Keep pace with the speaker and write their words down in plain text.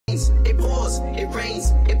It pours, it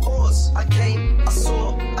rains, it pours. I came, I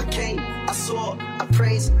saw, I came, I saw. I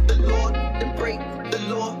praise the Lord, then break the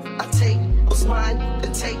law. I take what's mine,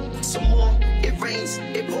 then take some more. It rains,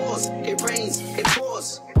 it pours, it rains, it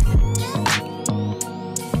pours.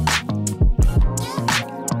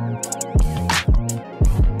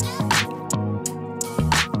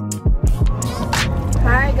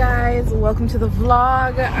 Hi guys, welcome to the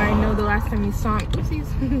vlog. I know the last time you saw me,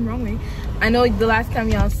 oopsies, wrong way. I know the last time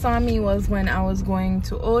y'all saw me was when I was going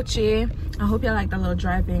to Ochi. I hope y'all like the little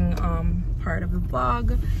driving part of the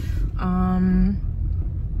vlog. I'm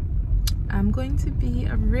going to be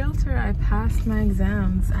a realtor. I passed my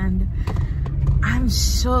exams and I'm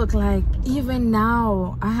shook. Like even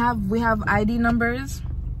now, we have ID numbers.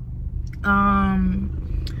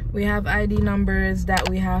 We have ID numbers that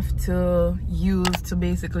we have to use to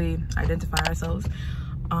basically identify ourselves.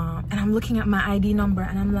 And I'm looking at my ID number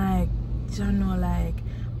and I'm like, you know, like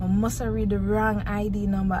I must have read the wrong ID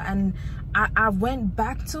number. And I went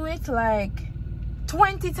back to it like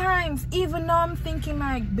 20 times, even though I'm thinking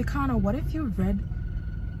like, Bicana, what if you read?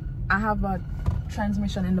 I have a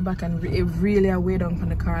transmission in the back and it really a way down on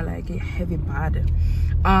the car, like a heavy bad.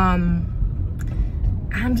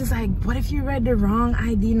 I'm just like, what if you read the wrong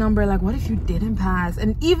ID number? Like, what if you didn't pass?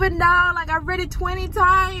 And even now, like, I read it 20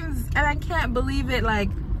 times and I can't believe it. Like,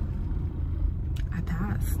 I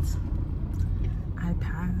passed. I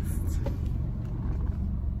passed.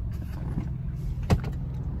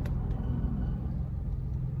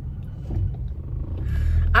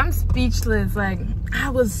 I'm speechless. Like, I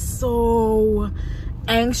was so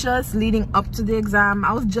anxious leading up to the exam.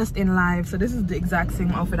 I was just in live, so this is the exact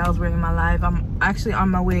same outfit I was wearing in my live. I'm actually on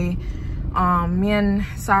my way. Me and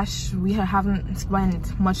Sash, we haven't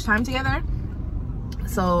spent much time together,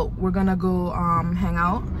 so we're gonna go hang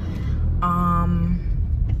out.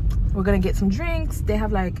 We're gonna get some drinks. They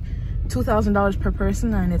have like $2,000 per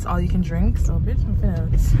person and it's all you can drink, so bitch,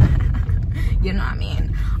 you know what I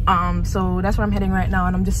mean. So that's where I'm heading right now,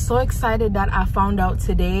 and I'm just so excited that I found out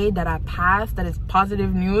today that I passed, that it's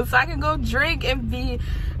positive news, so I can go drink and be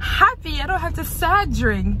happy. I don't have to sad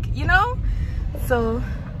drink, you know. So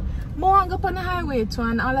more on up on the highway too,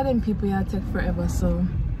 and all of them people here take forever, so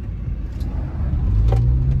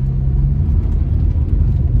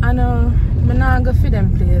I know I'm not gonna fit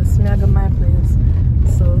them place, I go my place,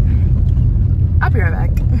 so I'll be right back.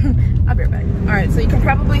 I'll be right back. All right, so you can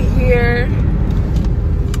probably hear,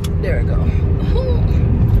 there we go. All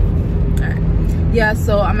right, yeah,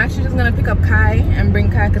 so I'm actually just gonna pick up Kai and bring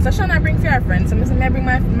Kai, because I shall not bring fair friends, so I'm just gonna bring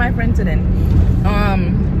my friend to them.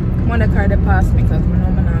 One of the car that passed me, because I know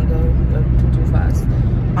I'm not go too fast.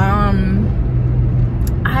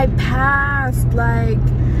 I passed, like,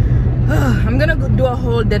 I'm gonna do a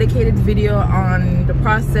whole dedicated video on the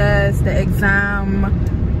process, the exam,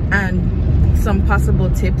 and some possible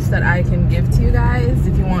tips that I can give to you guys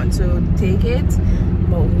if you want to take it.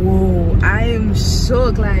 But whoa, I am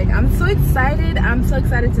shook. Like, I'm so excited. I'm so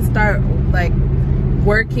excited to start like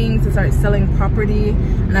working, to start selling property.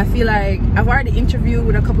 And I feel like I've already interviewed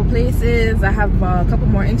with a couple places. I have a couple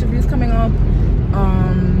more interviews coming up.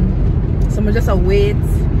 So I'm just a wait,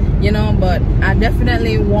 you know, but I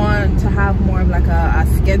definitely want to have more of like a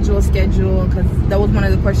schedule, because that was one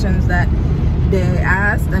of the questions that they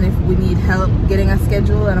asked, and if we need help getting a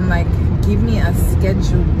schedule, and I'm like, give me a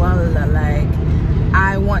schedule. Like,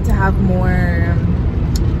 I want to have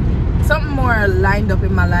something more lined up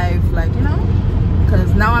in my life, like, you know,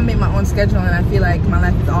 because now I make my own schedule and I feel like my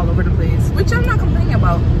life is all over the place, which I'm not complaining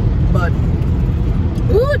about. But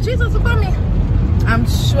ooh, Jesus, look at me. I'm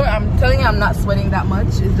sure, I'm telling you, I'm not sweating that much.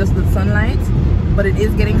 It's just the sunlight, but it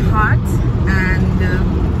is getting hot. And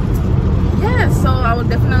yeah, so I will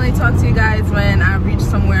definitely talk to you guys when I reach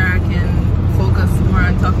somewhere I can focus more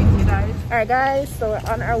on talking to you guys. All right guys, so we're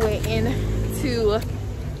on our way in to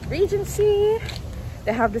Regency.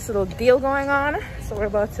 They have this little deal going on, so we're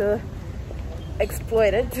about to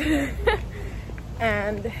exploit it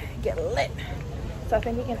and get lit. So I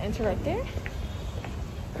think we can enter right there.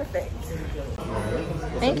 Perfect.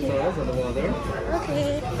 Thank you.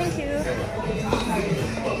 Okay, thank you.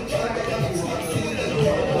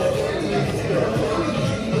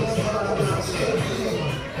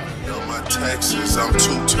 Yo, my taxes, I'm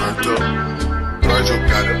too turned up. Virgil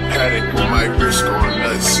got a paddock with my wrist going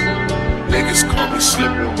nuts. Niggas call me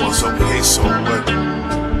slipping once I'm paid so what?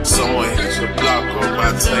 Someone hit your block on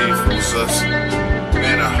my team fools us.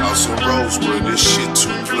 Man, a house on Rosewood, this shit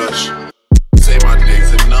too plush. Say my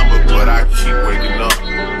day's a number, but I keep waking up.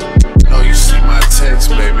 No, you see my text,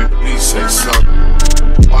 baby, please say something.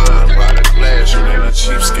 Wine by the glass, you ain't a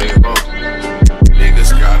cheapskate, huh?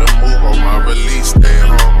 Niggas gotta move on my release day,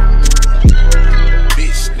 huh?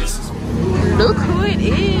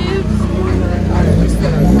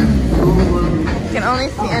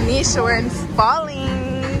 Anisha wearing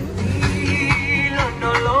Falling.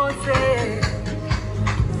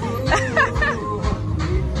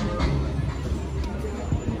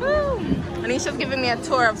 Anisha's giving me a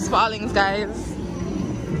tour of Spalding's, guys.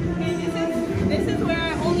 This is where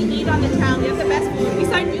I only eat on the town. It's the best food.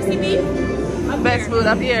 Besides juicy beef, Best food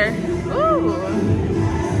up here. Ooh.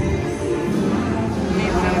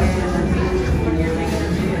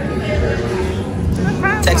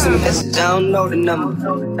 Text a message, I don't know the number.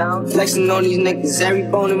 Flexing on these niggas, every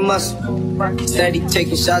bone and muscle. Steady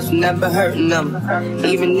taking shots, never hurting them.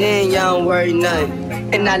 Even then, y'all don't worry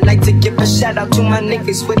nothing. And I like to give a shout out to my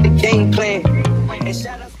niggas with the game plan. And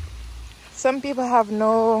shout out. Some people have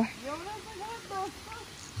no.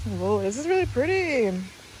 Whoa, this is really pretty.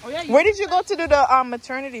 oh yeah. Where did you go to do the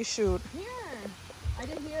maternity shoot? Here. I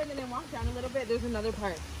did here and then I walked down a little bit. There's another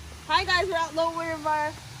part. Hi guys, we're at Low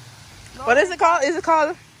River. What is it called? Is it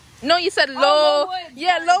called? No, you said Low. Lowwood.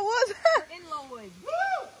 Yeah, Lowwood. We're in Lowood.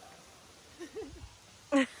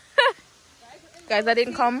 Guys, I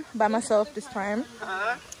didn't come by myself this time.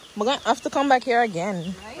 We're gonna have to come back here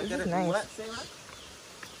again. This is nice.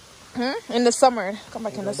 In the summer. Come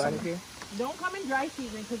back in the summer. Don't come in dry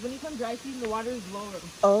season because when you come dry season, the water is lower.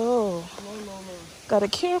 Oh. Low. Gotta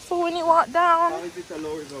careful when you walk down. How is it a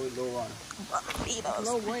low river with low water?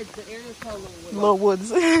 Lowwood. The area is called Lowwood. Low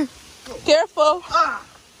woods. Careful.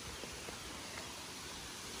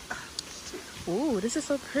 Ooh, this is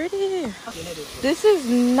so pretty. This is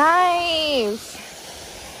nice.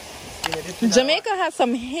 Jamaica has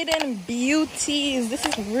some hidden beauties. This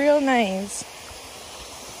is real nice.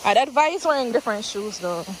 I'd advise wearing different shoes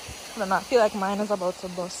though. I don't know. I feel like mine is about to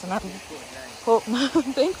bust. And I hope.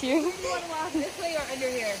 Thank you. You want to walk this way or under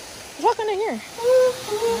here? Walk under here. Nice.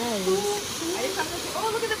 I just have to say, oh,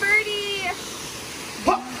 look at the birdie.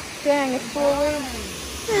 Dang, it's full away. I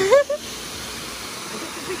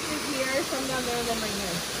took the pictures here, some down there, and then right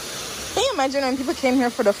here. Can you imagine when people came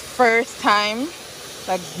here for the first time?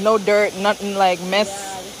 Like no dirt, nothing like mess.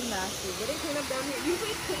 Yeah, this is nasty. They didn't clean up down here.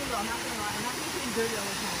 Usually it's clean though, I'm not gonna lie. I'm not gonna clean dirty all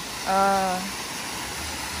the time.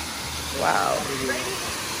 Wow.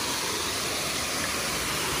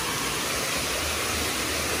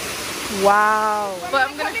 Wow. But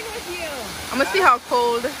I'm coming with you. gonna see how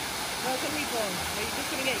cold. No, it's gonna be cold. But you're just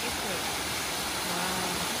gonna get used to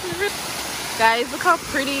it. Guys, look how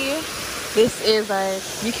pretty this is. Like,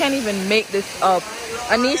 you can't even make this up.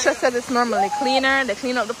 Anisha says it's normally cleaner. They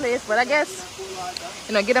clean up the place, but I guess,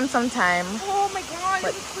 you know, give them some time. Oh my god,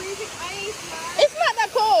 But it's freezing ice, man. it's not that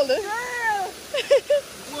cold. Girl.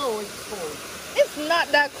 Whoa, it's cold. It's not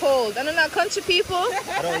that cold. And then our country people,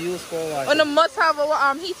 I don't use cold water. on the must have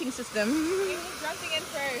a heating system. You was jumping in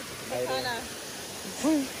first. Bicana.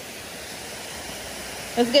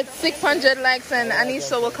 Let's get 600 likes and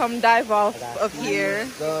Anisha will come dive off of here.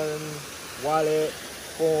 Gun, wallet,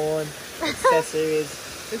 phone, accessories.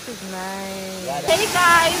 This is nice. Hey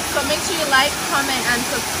guys, so make sure you like, comment, and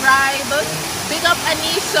subscribe. Big up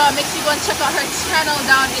Anisha. Make sure you go and check out her channel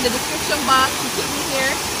down in the description box. You keep me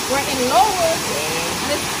here. We're in Lowood.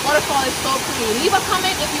 And this waterfall is so pretty. Leave a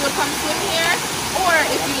comment if you would come swim here or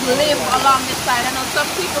if you live along this side. I know some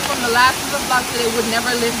people from the last vlog said they would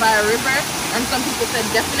never live by a river, and some people said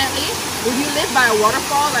definitely. Would you live by a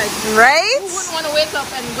waterfall? Like, Right? who wouldn't want to wake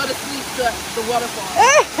up and go to sleep to the waterfall?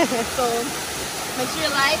 So make sure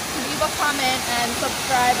you like, leave a comment, and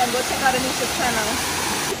subscribe, and go check out Anisha's channel.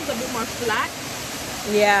 This is a bit more flat,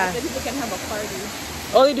 Yeah. so people can have a party.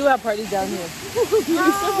 Oh, they do have parties down here. You'd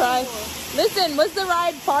be surprised. Listen, was the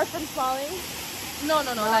ride far from Falling? No,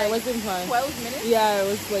 Like, it wasn't fun. 12 minutes. Yeah, it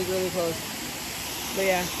was like really close. But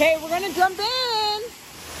yeah. Okay, we're gonna jump in.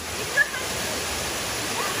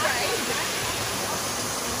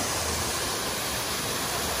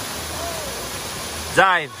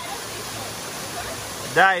 Dive.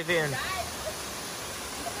 Dive in.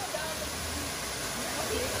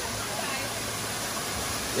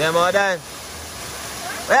 Yeah, more done.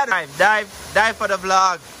 Where dive for the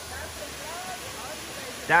vlog.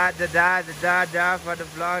 Da for the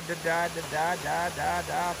vlog. Da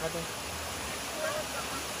for the.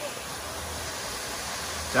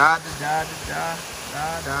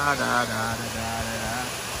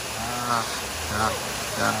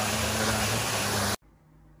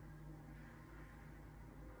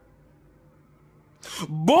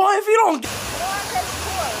 Boy, if you don't.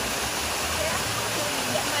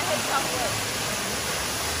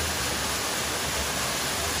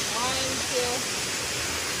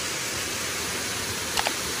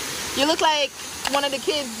 You look like one of the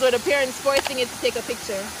kids where the parents forcing it to take a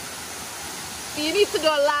picture. You need to do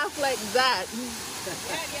a laugh like that.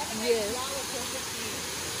 Yes.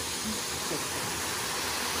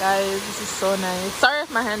 Guys, this is so nice. Sorry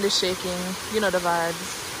if my hand is shaking. You know the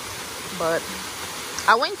vibes. But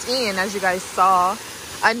I went in, as you guys saw.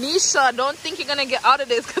 Anisha, don't think you're gonna get out of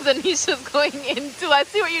this because Anisha's going in too. I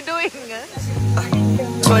see what you're doing.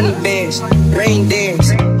 20 bands, rain dance.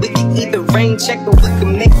 We can either rain check or we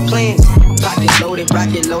can make plans. Pocket loaded,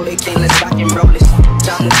 rocket loaded, can't let's rock and roll it.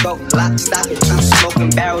 Time to go, lock, stop it. Two smoking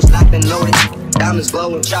barrels locked and loaded. Diamonds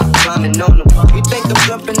glowing, chop climbing on them. You think I'm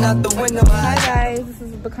jumping out the window? Hi guys, this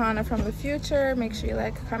is Bicana from the future. Make sure you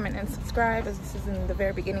like, comment, and subscribe, as this is in the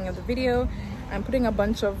very beginning of the video. I'm putting a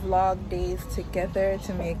bunch of vlog days together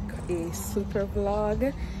to make a super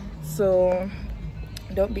vlog. So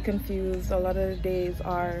don't be confused. A lot of the days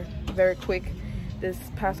are very quick. This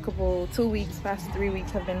past 2 weeks, past 3 weeks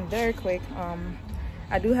have been very quick.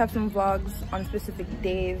 I do have some vlogs on specific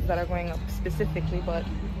days that are going up specifically, but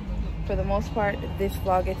for the most part, this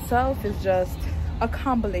vlog itself is just a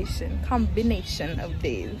combination of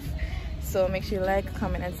days. So make sure you like,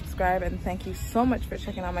 comment, and subscribe, and thank you so much for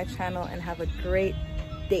checking out my channel, and have a great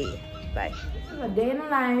day. Bye. This is a day in the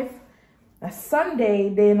life, a Sunday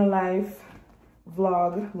day in the life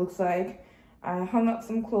vlog. Looks like I hung up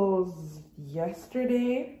some clothes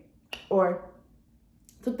yesterday, or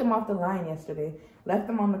took them off the line yesterday, left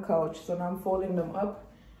them on the couch, so now I'm folding them up.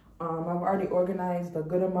 I've already organized a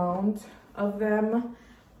good amount of them.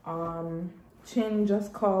 Chin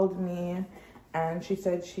just called me and she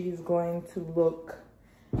said she's going to look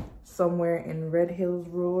somewhere in Red Hills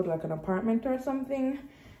Road, like an apartment or something.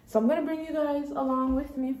 So I'm gonna bring you guys along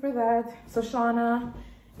with me for that. So Shauna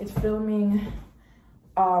is filming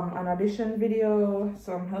an audition video,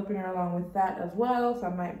 so I'm helping her along with that as well. So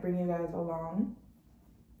I might bring you guys along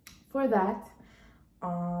for that.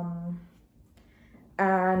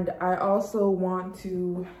 And I also want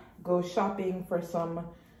to go shopping for some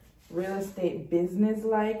real estate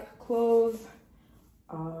business-like clothes.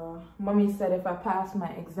 Mommy said if I passed my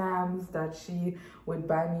exams that she would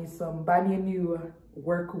buy me a new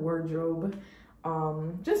work wardrobe.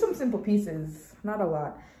 Just some simple pieces, not a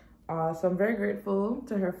lot. So I'm very grateful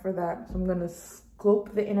to her for that. So I'm gonna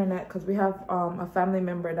scope the internet because we have a family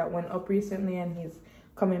member that went up recently and he's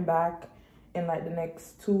coming back in like the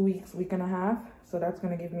next 2 weeks, week and a half. So that's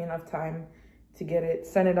gonna give me enough time to get it,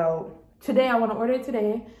 send it out today. I want to order it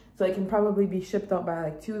today so it can probably be shipped out by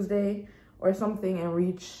like Tuesday or something, and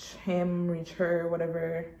reach him, reach her,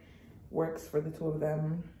 whatever works for the two of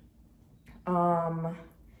them.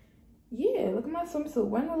 Yeah, look at my swimsuit.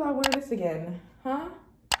 When will I wear this again? Huh?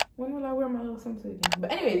 When will I wear my little swimsuit again?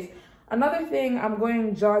 But anyways, another thing, I'm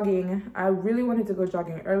going jogging. I really wanted to go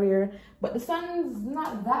jogging earlier, but the sun's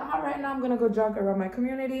not that hot right now. I'm gonna go jog around my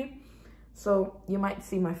community. So you might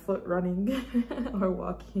see my foot running or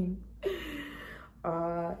walking.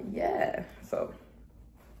 Yeah, so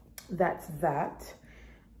that's that.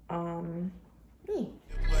 Me.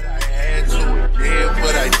 But I had to, did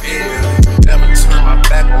what I did. Never turn my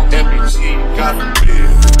back on every G, God forbid.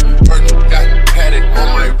 Working, got paddock on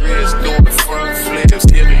my wrist, doing front flips.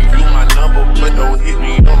 Giving you my number, but don't hit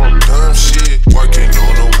me on no dumb shit. Working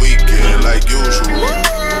on a weekend like usual.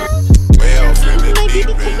 Way off in the deep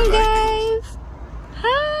end like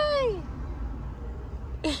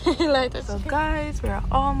like that. So guys, we're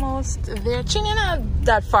almost there. Chin, you're not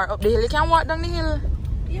that far up the hill. You can walk down the hill.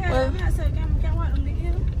 Yeah, well, I said can walk down the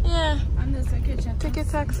hill. Yeah. And there's a kitchen. Take a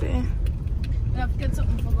taxi. We have to get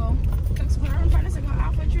something for go. Taxi for around for the second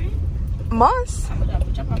half of tree. Moss? I'm gonna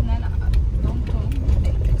put up now.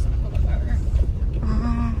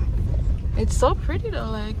 It's so pretty though.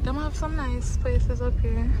 Like, them have some nice places up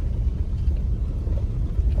here.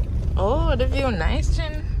 Oh, the view nice,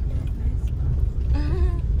 Chin.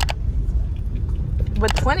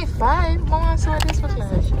 But 25, Mama, so what this was like.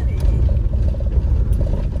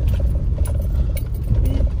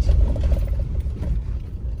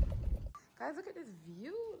 Guys, look at this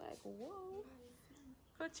view. Like, whoa.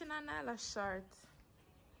 Coaching on Nyla's short.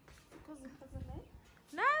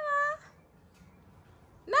 Nyla!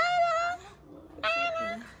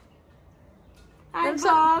 Hi,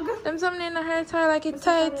 dog. Them something in her tie like it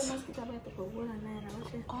tight.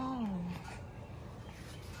 Oh.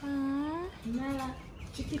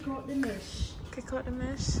 Kick out the mesh. Kick out the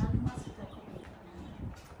mesh.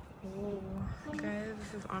 Oh, guys,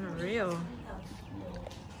 this is unreal.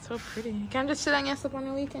 So pretty. You can just chill and get up on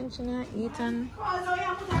the weekend, you know, eat and. Nyla.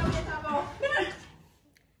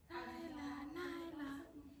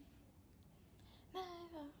 Why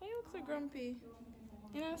you look so grumpy?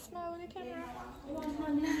 You know, smile with the camera.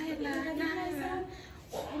 Nyla.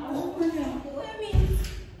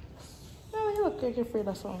 Oh, you look like you're afraid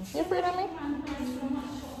of something. You afraid of me?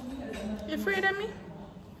 You afraid of me?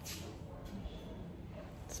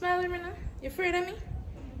 Smile at me now. You afraid of me?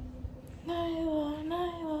 Nyla,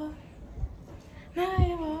 Nyla.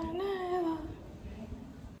 Nyla, Nyla.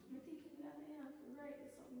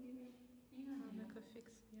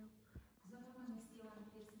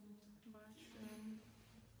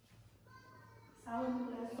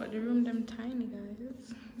 But the room them tiny,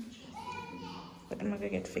 guys. But I'm gonna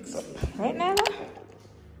get fixed up right now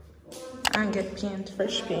and get paint,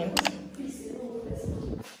 fresh paint.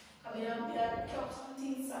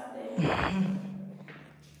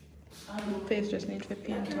 Face just need to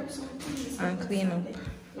paint up and clean up.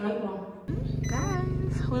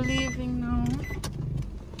 Guys, we're leaving now.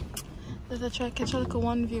 Let's try to catch a little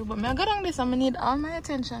one view, but I go down this, I'm gonna need all my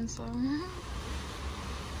attention, so.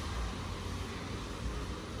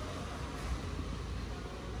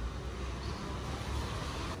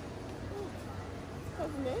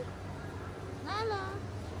 Hello.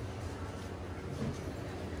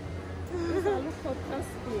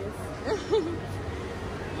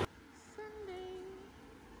 Sunday.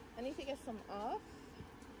 I need to get some off.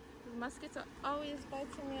 The mosquito always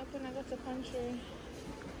biting me up when I go to country.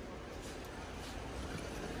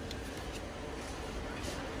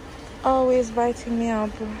 Always biting me up.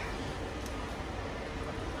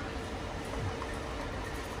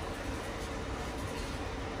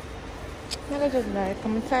 I just like,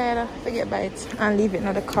 I'm tired to get bites and leave it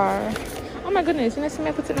in the car. Oh my goodness, you know, see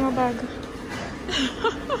me put it in my bag.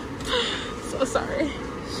 So sorry.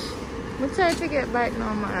 I'm tired to get bite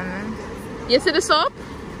now, man. You see the soap?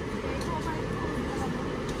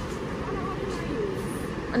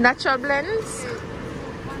 Natural blends.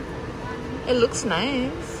 It looks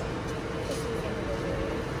nice.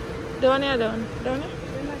 Down here, down here.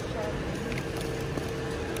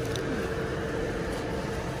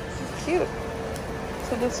 It's cute.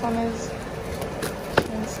 So this one is,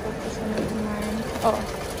 let's put this one is mine. Oh.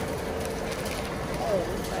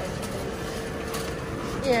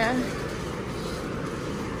 Yeah.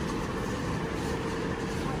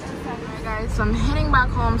 Alright guys, so I'm heading back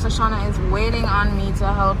home. So Shauna is waiting on me to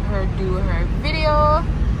help her do her video.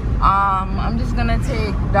 I'm just gonna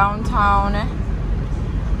take downtown,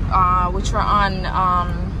 which we're on,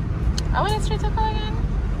 what street I call again?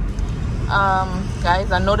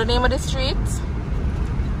 Guys, I know the name of the street.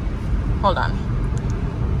 Hold on.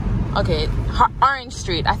 Okay, Orange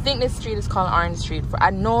Street. I think this street is called Orange Street.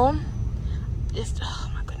 I know this.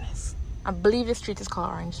 Oh my goodness. I believe this street is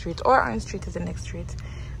called Orange Street, or Orange Street is the next street.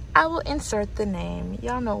 I will insert the name.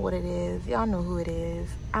 Y'all know what it is. Y'all know who it is.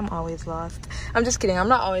 I'm always lost. I'm just kidding. I'm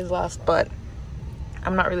not always lost, but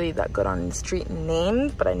I'm not really that good on street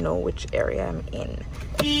names, but I know which area I'm in,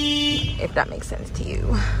 if that makes sense to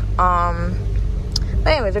you.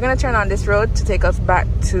 But anyways, we're gonna turn on this road to take us back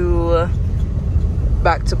to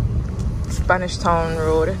Spanish Town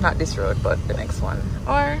Road. Not this road, but the next one.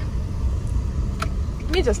 Or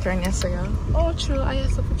me just turn yes, so yeah. Oh, true. I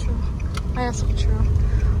yes, for true. I yes, for true.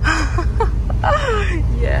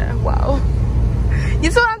 Yeah. Wow. You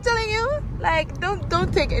see what I'm telling you? Like,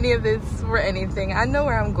 don't take any of this for anything. I know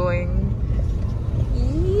where I'm going.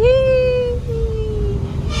 Yee.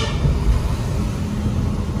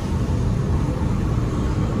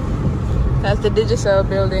 That's the Digicel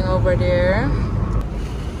building over there.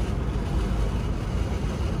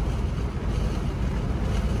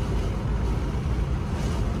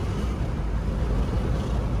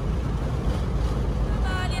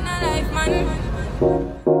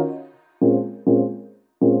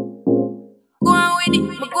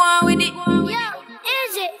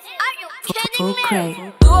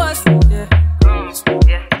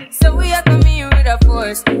 So we are coming with a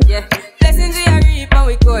force, yeah. Blessings we are reaping,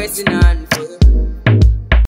 we coursing on.